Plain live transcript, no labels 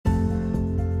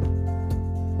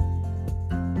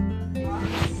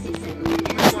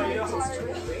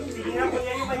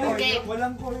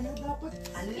Walang Korea dapat.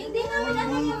 Hindi naman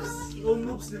ano yung... Own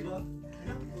moves, di ba?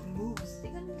 Own moves.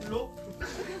 Look.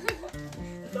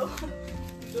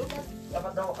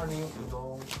 Dapat daw ano yung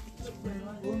udong.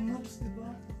 Own moves, di ba?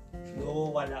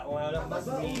 No, walang mas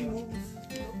game.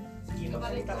 Sige,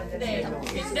 magsalita ka dyan.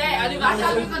 Hindi! Ano ba?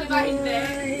 Sabi ko, di ba hindi?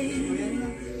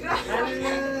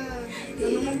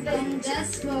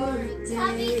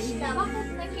 Savage na.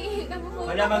 Bakit nag-phone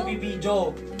Wala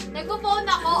magbibideo. Nag-phone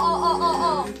ako,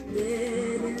 oo.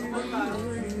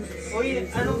 Uy,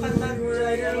 anong kanta?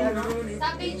 Ano?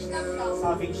 Savage lang daw.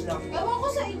 Savage lang. Ewan ko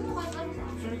sa inyo kahit ano sa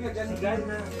akin. Sure ka dyan. Sigan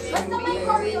na. Basta may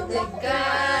choreo ba ko?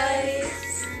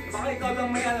 Baka ikaw lang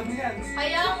may alam yan.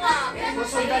 Kaya nga.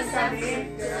 Masugan ka rin.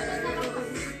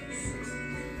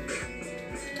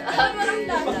 Pag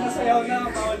nasayaw na,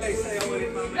 bawal na isayaw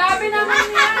ulit mamaya. Grabe naman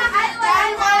yan!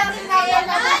 Ay, wala din kaya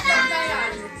na.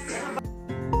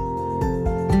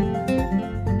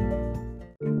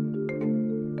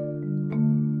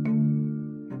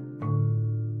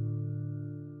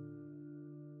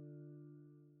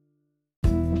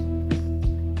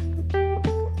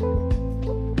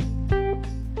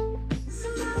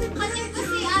 Kasi po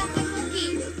si Ate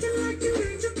Cookie.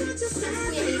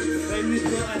 Try me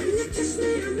to ano.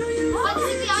 Ano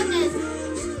si Pianes?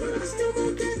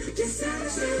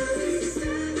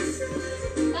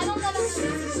 Tanong na lang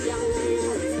natin si Kuya.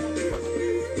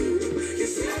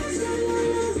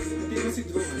 Hindi mo si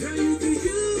Drew.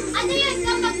 Ano yan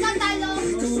kapag natalo?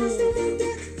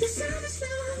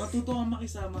 Matuto kang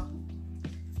makisama.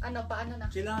 Ano, paano na?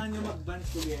 Kailangan nyo mag-band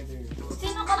together.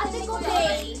 Sino ka Ate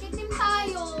Cookie? Kitim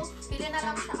tayo. Pili na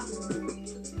lang siya.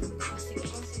 Sige,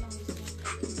 kung sinong gusto.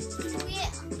 Kuya,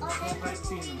 okay. Kahit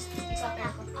sino.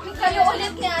 Yung kayo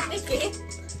ulit ni Ate Kate.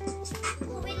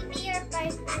 Who will be your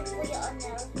partner, Kuya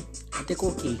Onel? Ate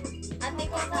Cookie. Ate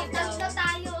Cookie, tatlo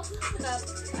tayo.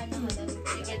 Ano mo doon?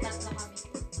 Sige, tatlo kami.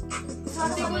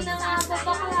 Sabi ko na nga,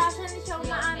 papaklasan ni Siyong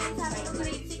na amin. Sabi ko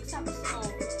grade 6, tapos oh.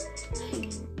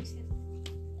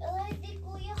 Di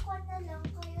Kuya ko na lang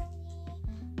kayo ni...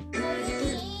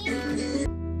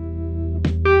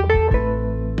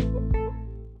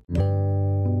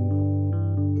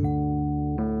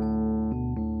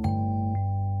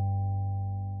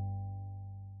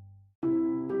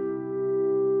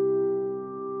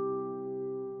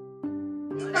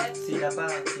 Sila pa.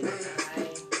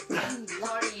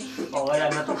 Sorry. O, wala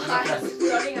na to.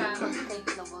 Sorry nga.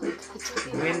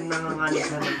 Gwen, nangangalit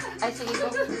na lang. Ay, sige ko.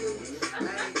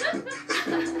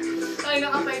 Ay,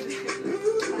 nakapay.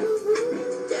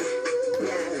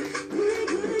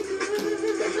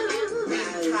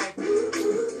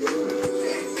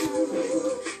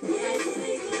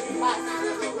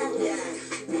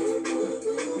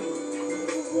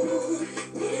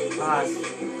 Pass.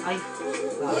 Ay.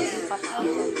 Pass.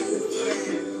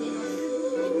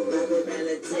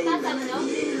 Tasan nyo?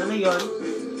 Ano yun?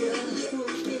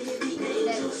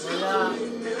 Wala.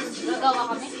 Gagawa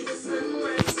kami?